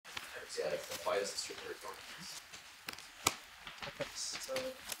Yeah, why is this trigger going? Okay, so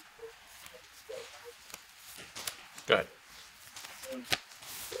Go ahead.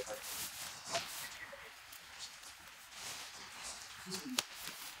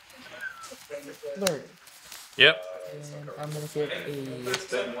 learn. Yep. And I'm gonna give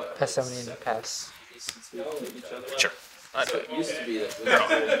a pass summoning a pass. Sure. So it used to be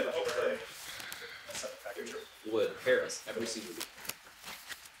that would harass every single week.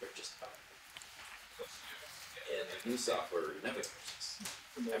 Or just about. And the new software never changes.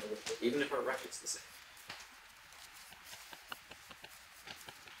 Even if our record's the same.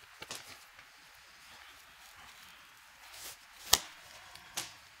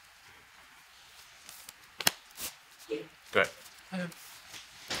 Go ahead.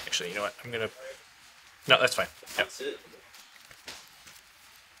 Actually, you know what? I'm gonna. No, that's fine. Yep. That's it.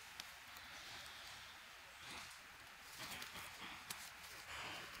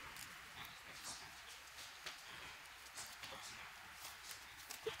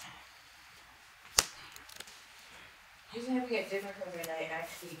 Usually having a dinner every night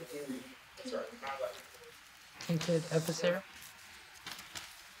actually do. Tainted Eviscera?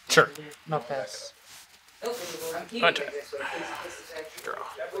 Sure. No pass. I'm keeping Gotcha. it this way. This is actually Draw.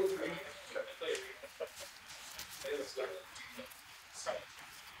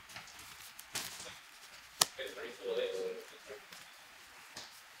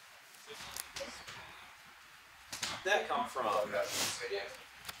 That come from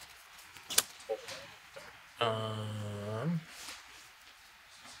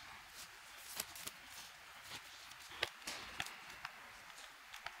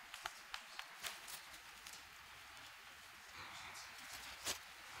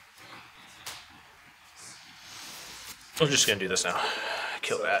I'm just gonna do this now.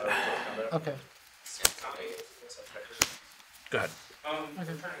 Kill that. Okay. Go ahead.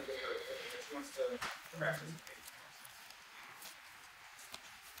 Okay.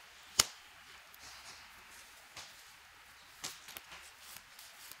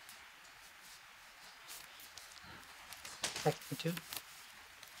 Back to 2.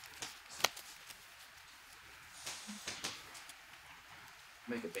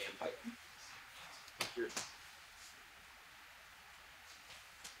 make a vampire. Here.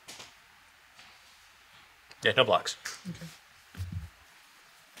 Yeah, no blocks. Okay.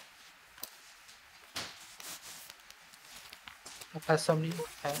 I'll pass somebody.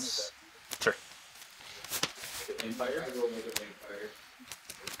 Pass. Sure. Make a vampire. I will make a vampire.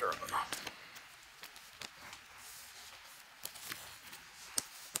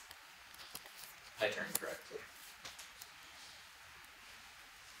 I turned correctly.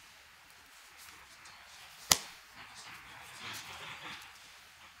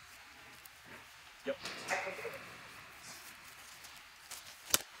 Yep.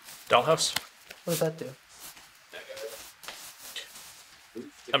 Dollhouse? What does that do?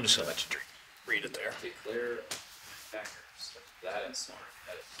 I'm just gonna let you read it there. Declare backers. That is smart.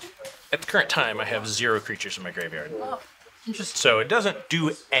 At the current time, I have 0 creatures in my graveyard. Oh, interesting. So it doesn't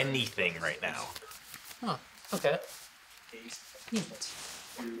do anything right now. Oh, okay. Neat.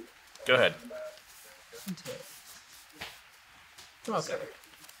 Go ahead. Okay. Okay.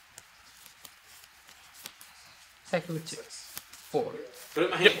 Attack with 2. 4. Put it in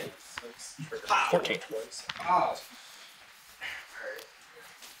my Yep. hand. 14. Oh.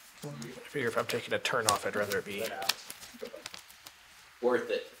 I figure if I'm taking a turn off, I'd rather it be. Worth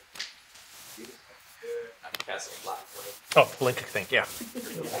it. I'm casting a lot for it. Oh, link thing, yeah.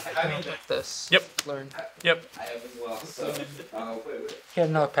 Like this. Yep. Learn. Yep. I have as well, so. Here,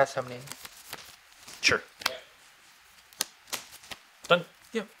 no, pass somebody. Sure. Done?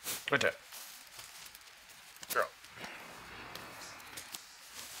 Yep. Right there. Draw.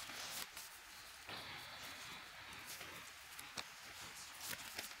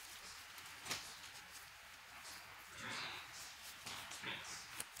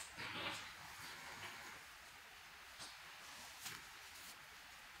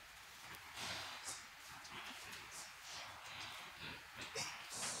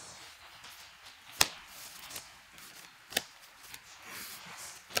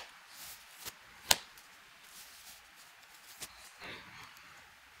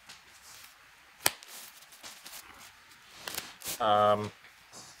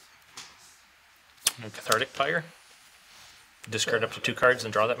 Cathartic Fire. Discard up to 2 cards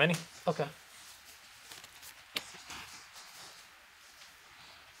and draw that many. Okay.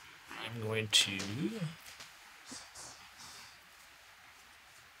 I'm going to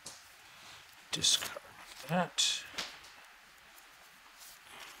discard that.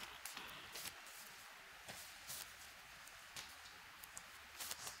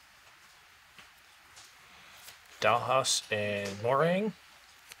 Dollhouse and Morang.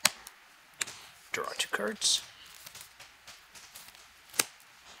 Draw 2 cards.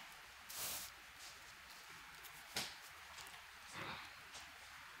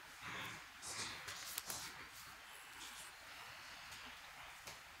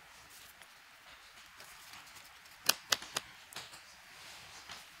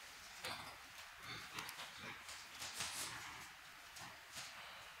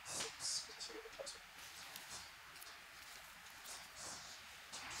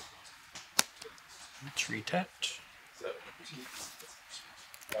 Tree tapped. So,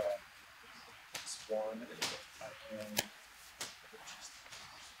 One, I can.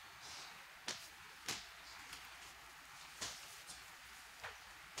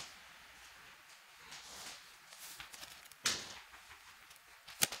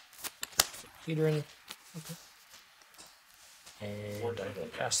 Leader in. And I will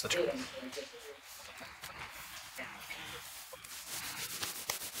pass the turn.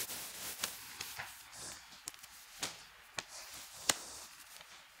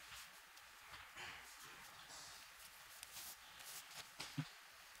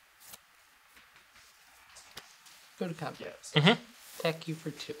 Go to combat. Mm-hmm. Attack you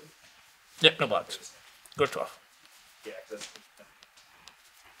for 2. Yep, no blocks. Go to 12. Yeah, that's.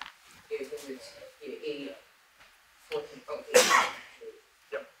 Yeah, because it's 8, 14, okay.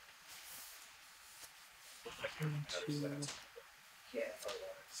 Yep. 2. Yeah.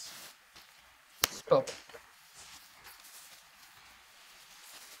 Spell.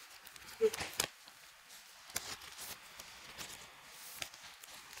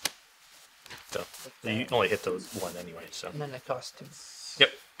 So you only hit the 1 anyway, so. And then it costs 2.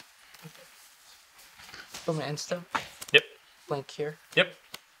 Yep. Put my end step. Yep. Blank here. Yep.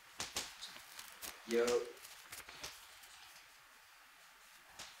 yo,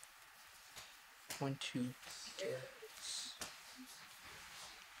 1, 2.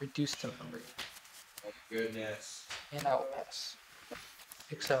 Reduce the number. oh goodness. And I'll pass.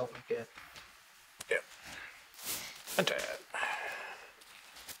 Excel again. Yep. And tap.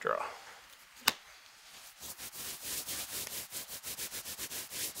 Draw.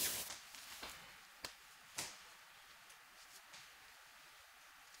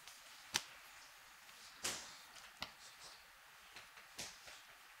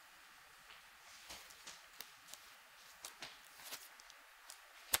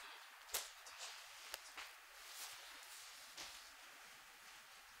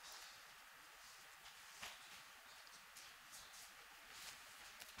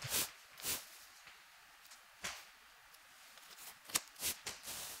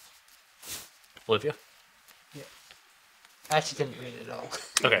 Olivia? I actually didn't read it all.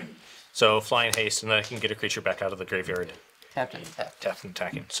 Okay. So flying haste, and then I can get a creature back out of the graveyard. Tapped and tapped. Tapped and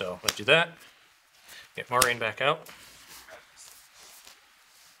attacking. So let's do that. Get Moraine back out.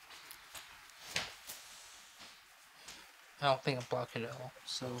 I don't think I'm blocking at all.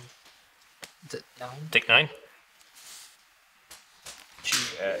 So, is it 9? Take 9.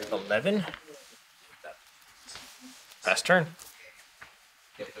 At 11. Pass turn.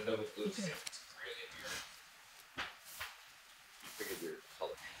 Get the double blues. Figured your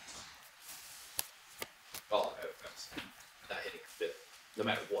color. Oh, that's not hitting fit. No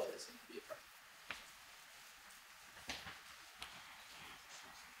matter what, it's going to be a problem.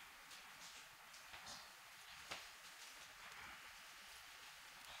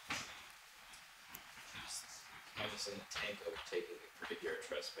 I'm just in the tank of taking the graveyard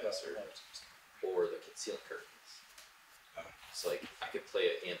trespasser or the concealed curtains. So like I could play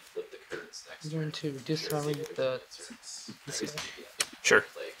it and flip the curtains next I'm going to dismember the. Sure.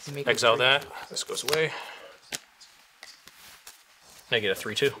 Make it Exile 3. that. This goes away. Negative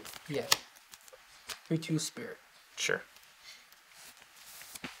 3/2. Yeah. 3/2 spirit. Sure.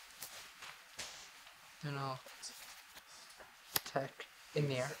 And I'll attack in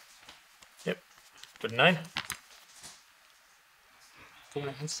the air. Yep. Go to 9. Go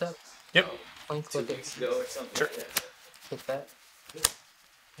my end step. Yep. Blank 2 look at weeks ago or something. Sure. Like that. hit that.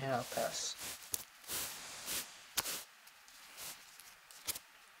 And I'll pass.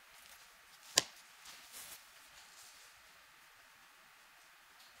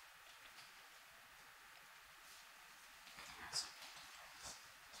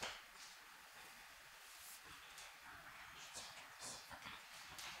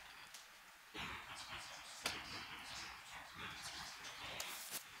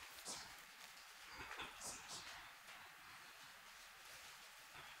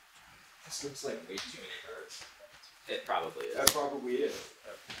 This looks like way too many cards. It probably is. That probably is.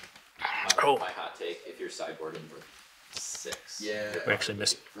 My hot take, if you're sideboarding for 6. Yeah. We actually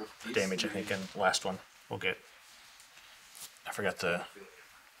missed damage, I think, in the last one. We'll get I forgot the.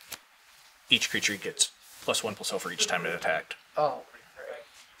 Each creature gets +1/+0 for each time it attacked, Oh,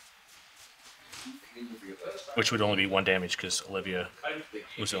 which would only be 1 damage because Olivia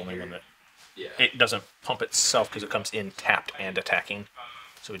was the only one that. Yeah. It doesn't pump itself because it comes in tapped and attacking,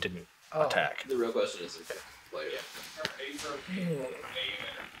 so it didn't Oh. attack. The real question is if player.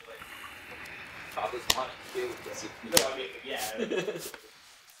 Top is on it. No, I mean, yeah.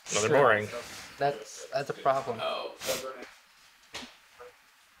 No, they're boring. that's a problem. Oh.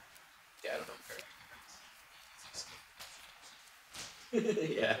 Yeah, I don't know.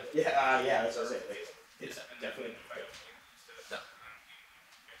 Yeah. Yeah, that's what I was saying. Like, it's definitely No.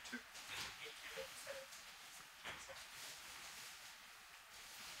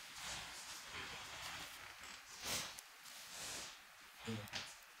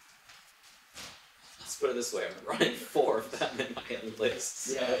 Let's put it this way, I'm running 4 of them in my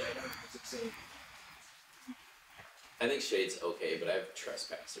lists. yeah. I think Shade's okay, but I have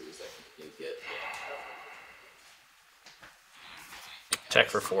Trespassers that can get Attack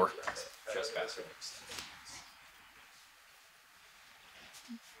for 4. Trespasser.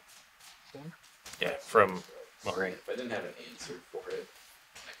 Yeah, from Moraine. If I didn't have an answer for it,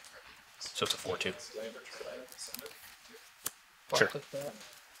 So it's a 4/2. Block Sure. like that.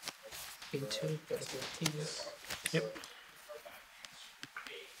 Gain 2, better keys. Yep.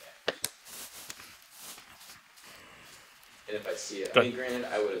 and if I see it, Go I mean, granted,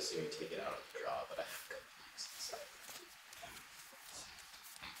 I would assume you take it out of the draw, but I have good things.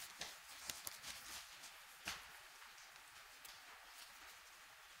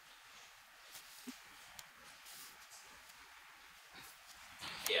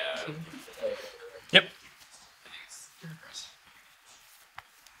 Yeah. Yep.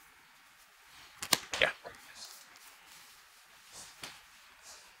 Yeah.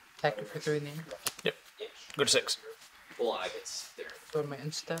 Attack it for 3 in the air. Yep. Go to 6. Well, I guess there. Go to my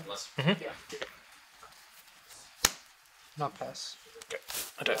insta. Unless. Mhm. Yeah. Not pass. Okay.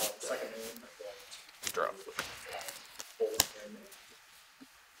 Attack. Draw.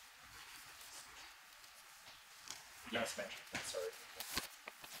 Not smash. Sorry.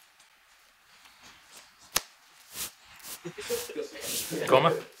 Coma.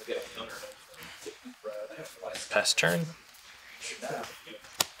 Okay. Pass turn.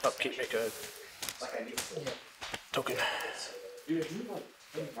 Upkeep. Make a token.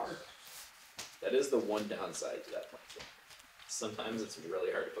 That is the one downside to that plan. Sometimes it's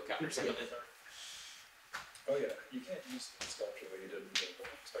really hard to put counters on it. Oh yeah, you can't use the sculpture that you did in the game.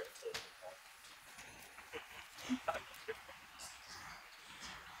 Expect it to.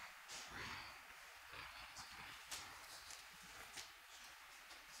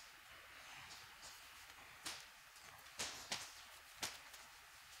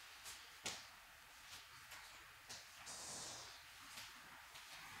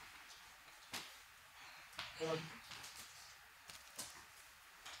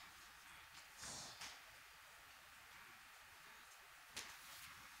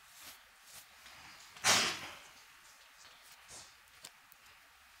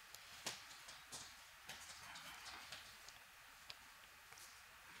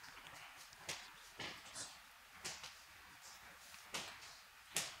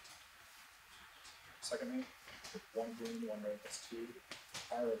 Second mate, 1 green, 1 red, that's 2.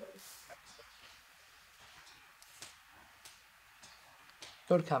 Fire red.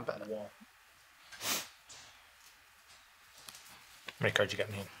 Go to combat. 1. How many cards you got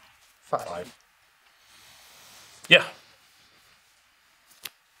in hand? 5. 5. Yeah.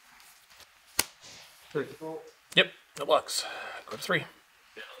 3. Yep. It blocks. Go to 3.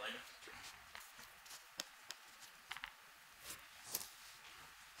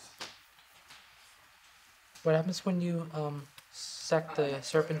 What happens when you sack the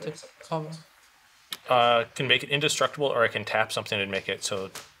serpent to coma? Can make it indestructible, or I can tap something and make it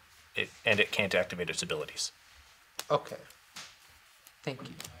so it can't activate its abilities. Okay. Thank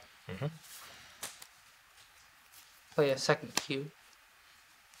you. Mhm. Play a second Q.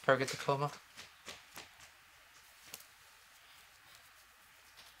 Target the coma.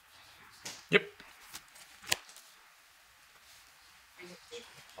 Yep.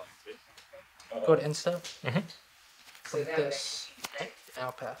 Go to insta. Mhm. Like this. And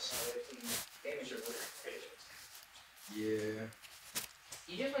I'll pass. Yeah.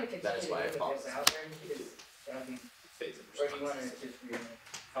 You just want to That is continue why I to put paused. this out there because that'll be, Phase of or do you want to response. just read it?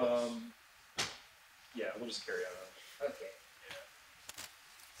 Yeah, we'll just carry on. Okay.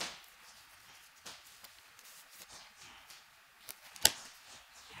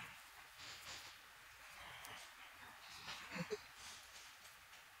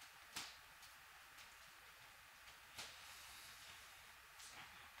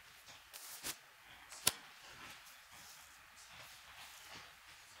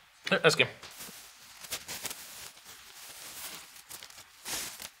 That's game.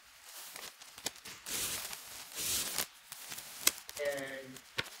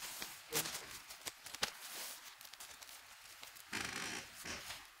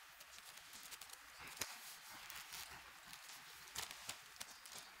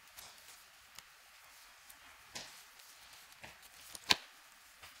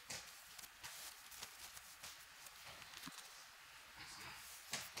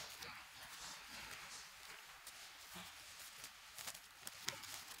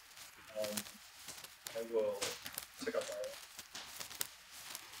 And I will take up our.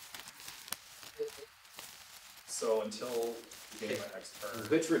 So until the beginning of my next turn.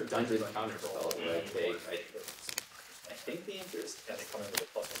 Which redundant counter spell do I take? I think the answer is Yeah, they come in with a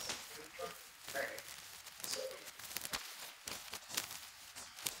plus. alright. So.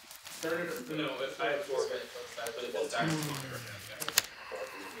 No, if I have 4 but if it's actually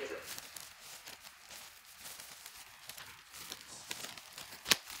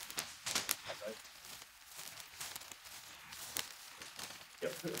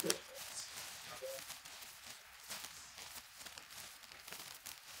Yep.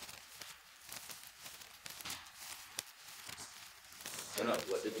 Oh no,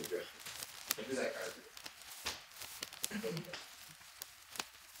 what did you draw? what does that card do?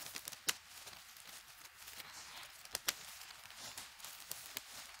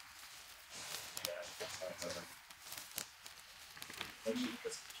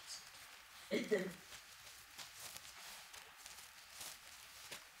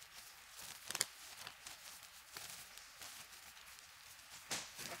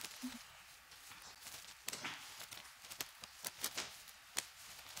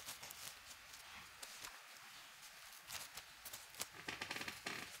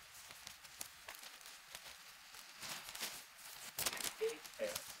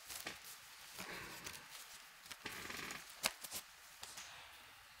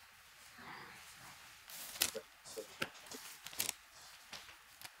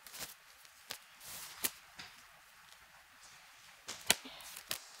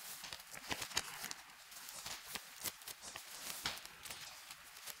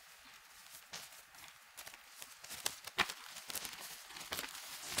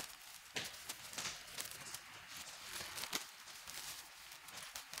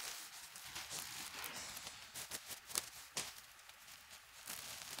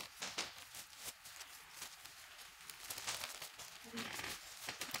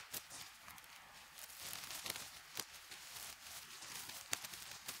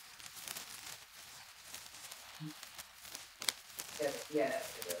 Yeah. Yeah,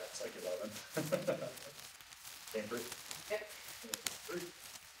 it's like 11. Game 3. Yep. 3.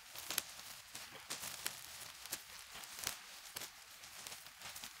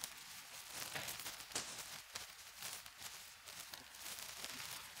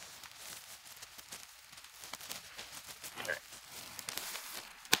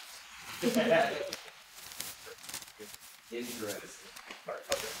 Interesting. Alright,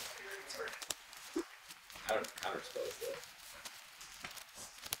 okay. Sorry. I don't counter spells though.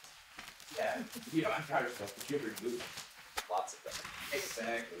 Yeah, you don't have counter stuff, but you have remove. Lots of them.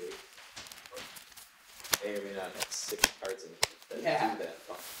 Exactly. May or may not have 6 cards in it that Yeah. do that.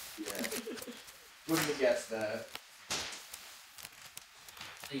 Yeah. Wouldn't have guessed that.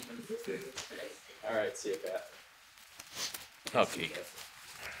 Alright, see you, Pat. Okay.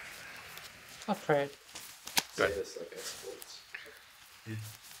 I'll try it. Say Good. this like I sports.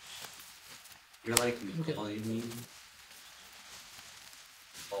 You're like me, Okay. all you need.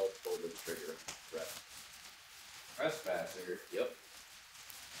 All pull the trigger. Right. Trespasser. Yep.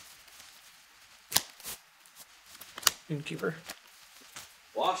 Innkeeper.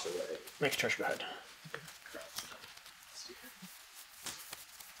 Wash away. Make a charge. Go ahead.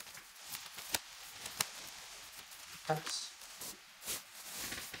 Pass.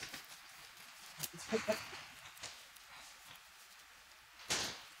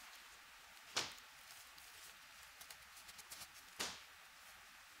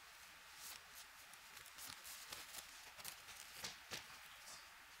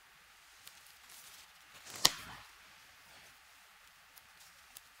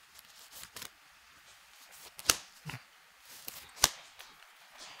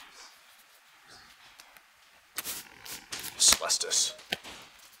 Celestis.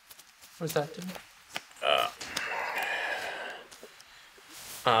 What does that do?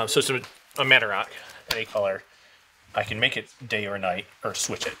 So it's a mana rock, any color. I can make it day or night, or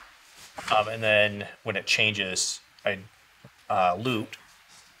switch it. And then when it changes, I loot,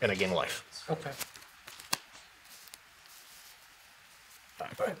 and I gain life. Okay.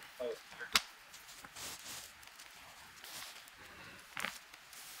 Alright, go ahead.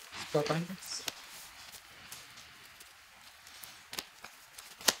 Spellbinder.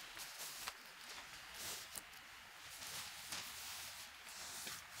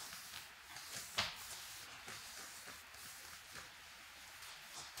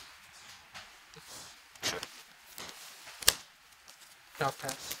 I'll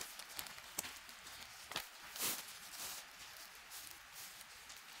pass.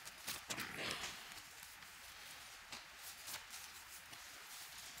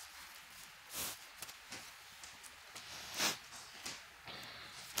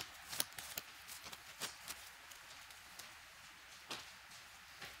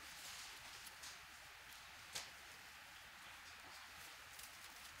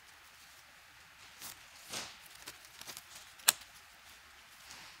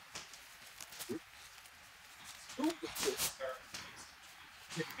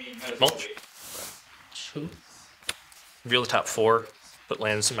 Mulch. 2. Reveal the top 4, put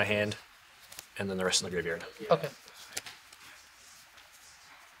lands in my hand, and then the rest in the graveyard. Okay.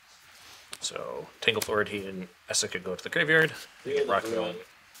 So Tangle Forward, he and Essa could go to the graveyard. They get Rock going.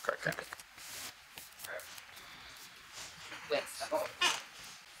 Crack.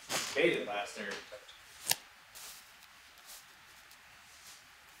 Hated last turn.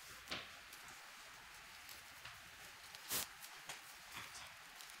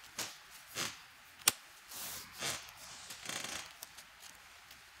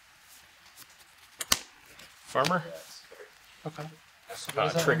 Farmer. Okay. So what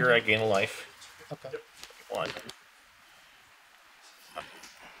does that Trigger, one I gain a life. do? Okay. 1.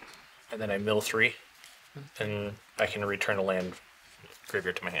 And then I mill 3. And I can return a land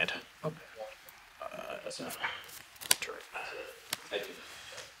graveyard to my hand. Okay. Turn. I do.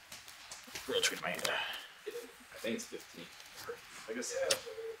 Real tree to my hand. I think it's 15. I guess,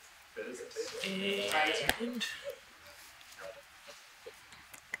 yeah. It is a table. And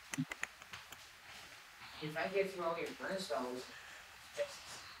If I get through all your burn spells,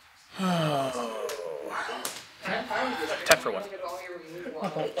 Tap for 1. look at all your removal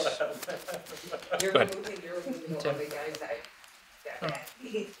on it. You're Go ahead. removing all the guys that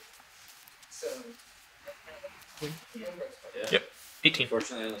So. Yeah. Yep. 18.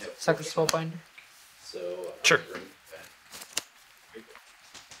 Fortunately, I only have Second spellbinder. so. Sure. bring that.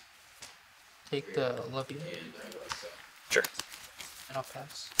 Take the Olivia, And so. Sure. and I'll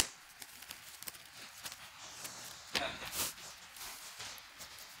pass.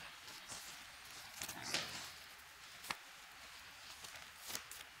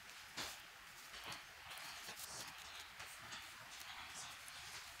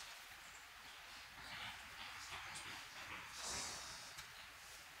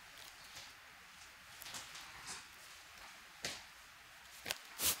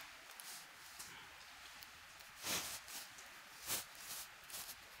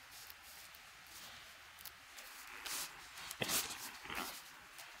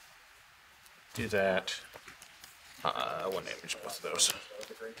 Do that. 1 damage, both of those.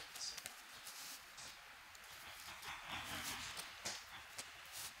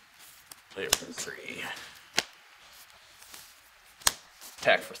 Play it for 3.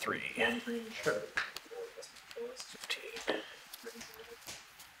 Attack for 3. Sure. 15.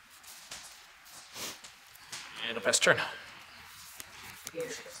 And a pass turn.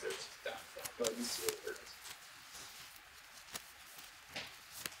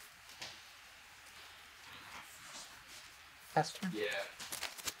 Pass turn. Yeah.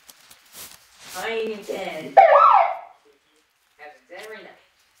 I ain't dead. Happens every night.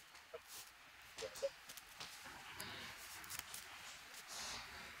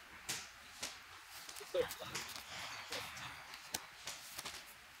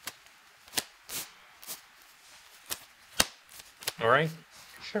 All right.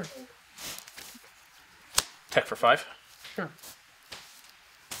 Sure. Attack for 5. Sure.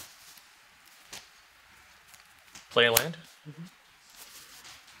 Play a land.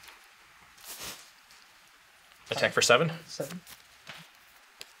 Attack for 7. 7.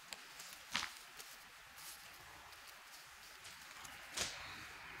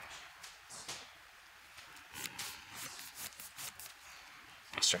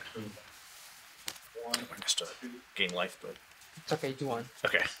 Pass turn. Just to gain life, but It's okay, do 1.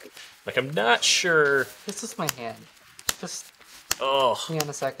 okay. Like I'm not sure. This is my hand. Just Oh, hang on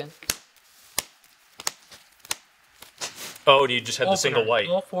a second. oh, you just had the single Opener. white.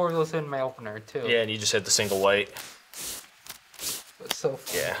 All 4 of those in my opener, too. Yeah, and you just had the single white. So,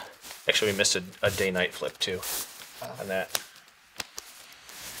 Yeah. Actually, we missed a day-night flip too on that.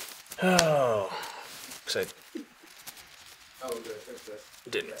 Oh, 'cause Oh, good, good.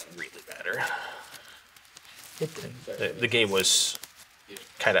 It didn't really matter. It didn't. The game was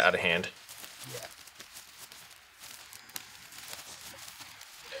kind of out of hand. Yeah.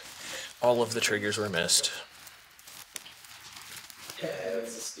 All of the triggers were missed. Yeah,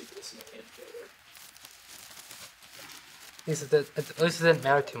 that's the stupidest mechanic ever. At least it didn't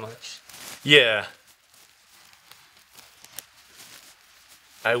matter too much. Yeah.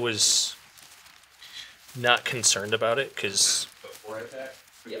 I was not concerned about it because, Before I attack?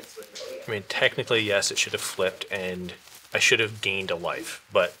 Yes. I mean, technically, yes, it should have flipped and I should have gained a life,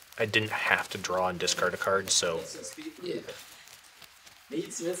 but I didn't have to draw and discard a card, so Yeah.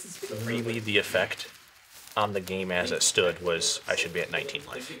 really the effect on the game as it stood was I should be at 19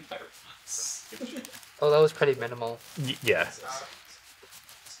 life. Oh, that was pretty minimal. Yeah.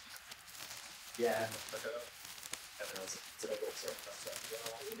 Yeah.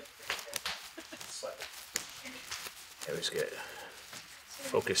 I always get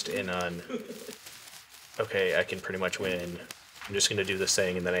focused in on, okay, I can pretty much win. I'm just going to do this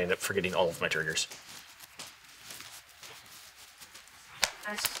thing, and then I end up forgetting all of my triggers.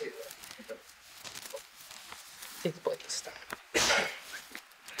 That's two. Takes Blake's time.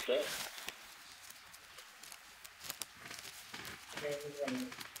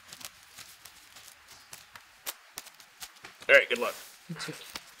 All right, good luck. You too.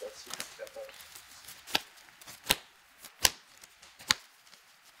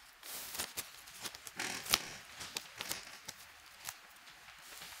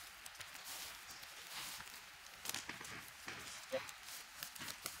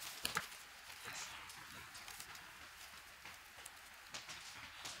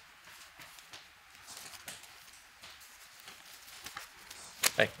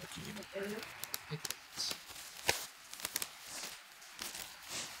 Hey.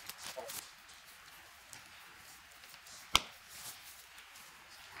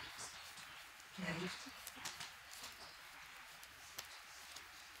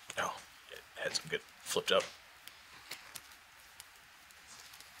 Oh, it had some good flipped up.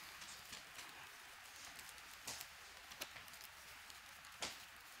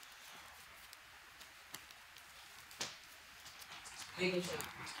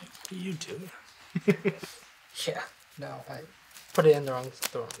 You too. Yeah. No, I put it in the wrong way.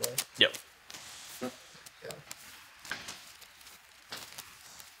 Yep. Yeah.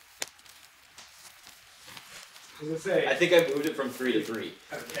 I was gonna say. I think I moved it from 3 to 3.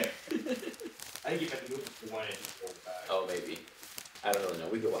 Okay. I think you have to move it to 1 and just roll it back. Oh, maybe. I don't really know.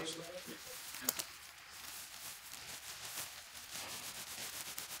 We could watch that.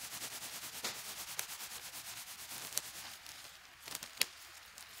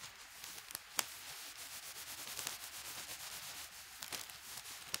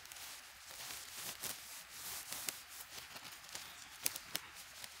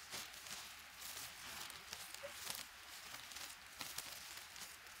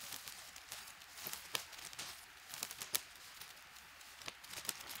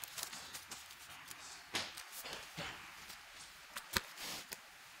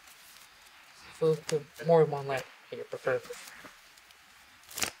 So the more one life here, preferably.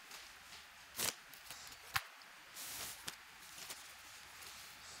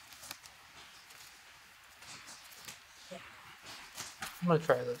 I'm gonna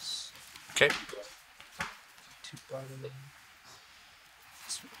try this. Okay. Two barley.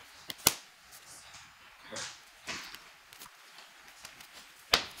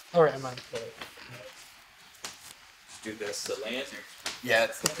 Alright, I'm on play. Do this. The land. Yeah,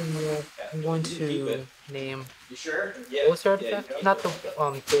 it's. I'm going to name. You sure? Yeah. What was the artifact? Not the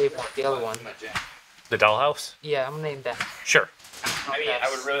Dave one, the other one. The Dollhouse? Yeah, I'm gonna name that. Sure. I mean, I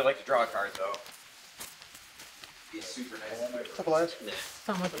would really like to draw a card though. Be super nice.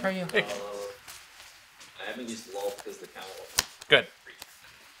 How much are you? Hey. I haven't used LOL because the count. Good.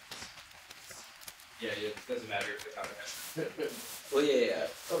 Yeah, it doesn't matter if the counter has. Well, yeah.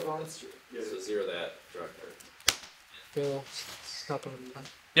 Oh, that's true. So 0 that. Draw a card. Bill, nothing.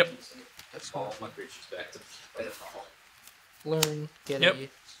 Yep. That's All all. my creatures back to Learn, get Yep.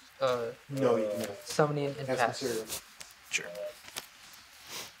 No, you can summoning, and have pass. some cereal. Sure.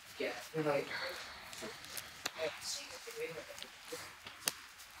 Yeah, you're like.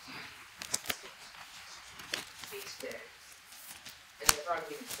 And they're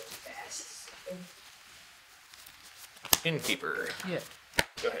probably so fast. Innkeeper. Yeah.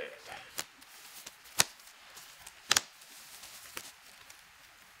 Go ahead.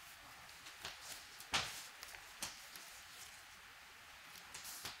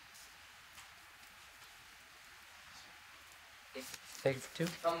 Take it for 2.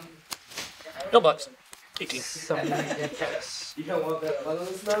 No bucks. 18. Summon and pass. You don't want that mother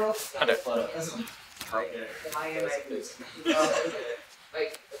smell? I do. I am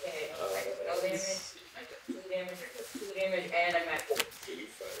like, okay, I took no damage, I took 2 damage, I took 2 damage, and I'm at 4.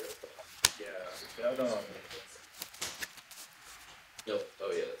 Yeah, that, No.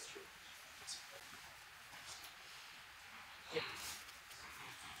 Oh yeah, that's true.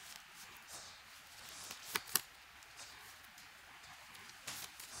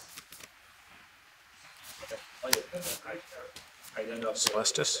 I end up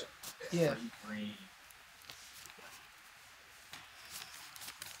Celestis. Yeah. green.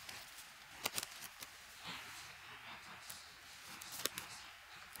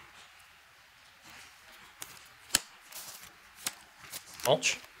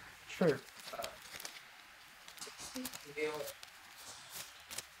 Mulch. Sure.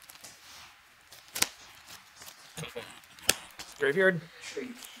 Graveyard.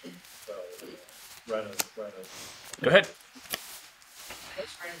 Run. Go ahead. My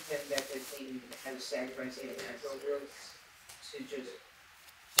friend said that they have sacrificed a natural growth to just,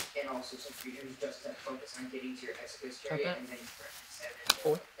 and also some creatures just to focus on getting to your exodus area Okay. and then for 7,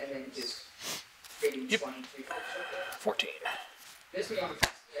 4. and then just creating Yep. 23 creatures. 14. This one,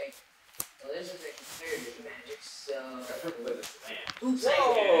 like, well, this is a comparative magic, so. Oops,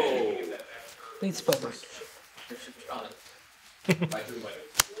 Whoa! Lead spell.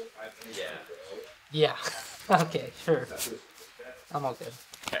 Yeah. Yeah. Okay, sure. I'm all good.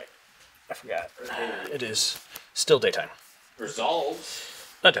 Okay. I forgot. It is still daytime. Resolved.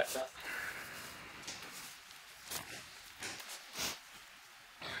 Okay.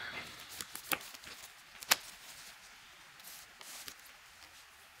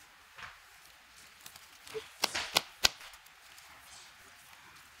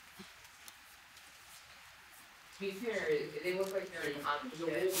 To be fair, they look like they're on the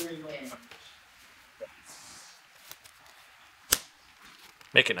dead, and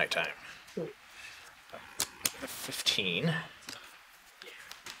Make it nighttime. Sure. 15.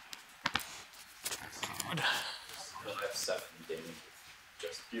 We'll have 7 damage.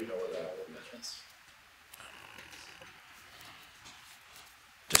 Just You know what that means.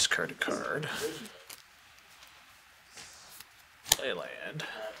 Discard a card. Play land.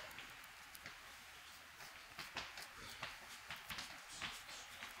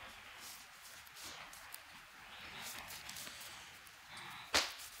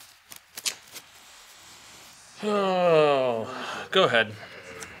 Oh, go ahead.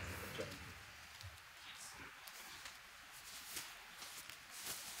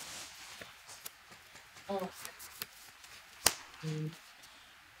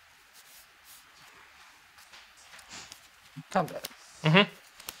 Combat. Mm-hmm.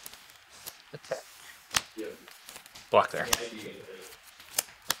 Attack. Block there.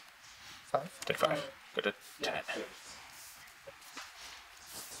 5. Take 5. Go to 10.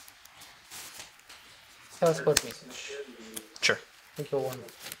 Teleport message. Sure. Think you'll 1.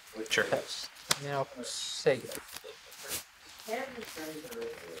 Sure. Pass. And then I'll say it. have you done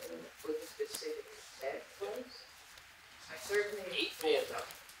with a specific set place? I certainly told them,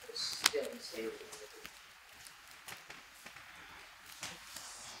 but still stay with it.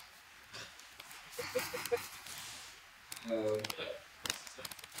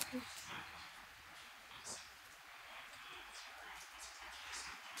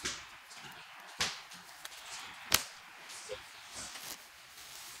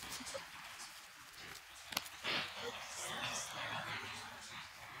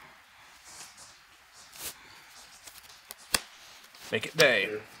 Make it day.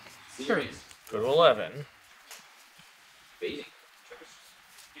 Sure. Go to 11. Baiting.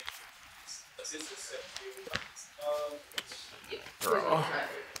 Draw.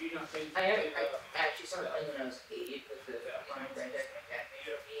 I actually started playing when I was 8 with the line right there,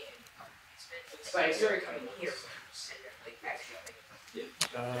 but I started coming here first, and then, like, actually,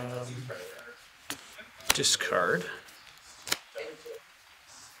 Discard.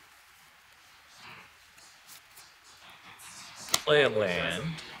 Play a land.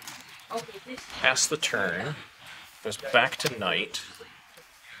 Pass the turn. Goes back to night.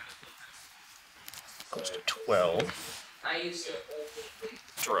 Goes to 12. I used to only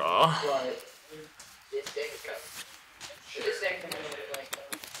Draw. but this deck kind of like,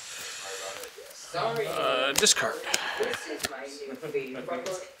 sorry, Discard. this is my new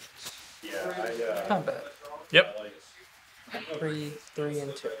favorite. Yeah, Combat. Yep. I like 3,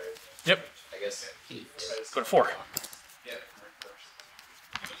 and 2. Yep. I guess 8. Go to 4.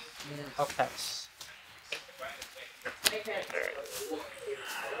 I'll pass.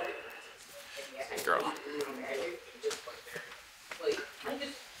 Draw. Like, I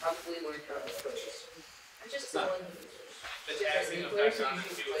just probably learned how to push. also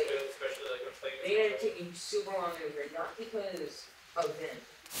usually play. They end up taking super long over here, not because of them,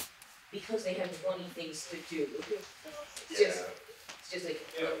 because they have 20 things to do. It's just like,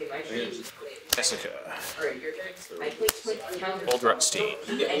 okay, my turn. Jessica. Alright, your turn. I play 20 counters. Old Rusty.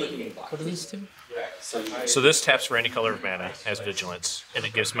 Do anything. What do these do? So this taps for any color of mana, has vigilance, and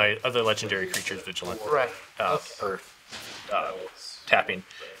it gives my other legendary creatures vigilance. Right. Or tapping.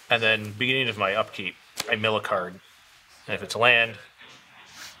 And then beginning of my upkeep, I mill a card. And if it's a land,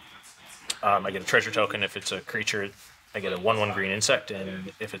 I get a treasure token. If it's a creature, I get a 1/1 green insect.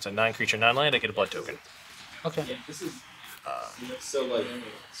 And if it's a 9-creature non-land, I get a blood token. Okay. So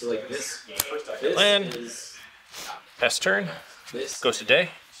like this Land. is Pass turn. this. Goes to day.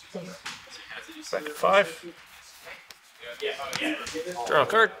 Back to 5. Draw a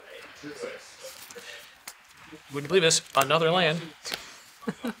card. Would you believe this? Another land.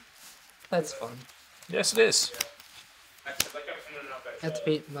 That's fun. Yes, it is.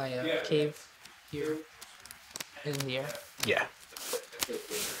 Activate my cave here in the air. Yeah.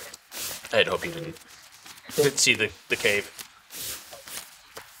 I'd hope you didn't see the cave.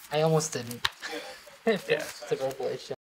 I almost didn't. Yeah. It's a revelation.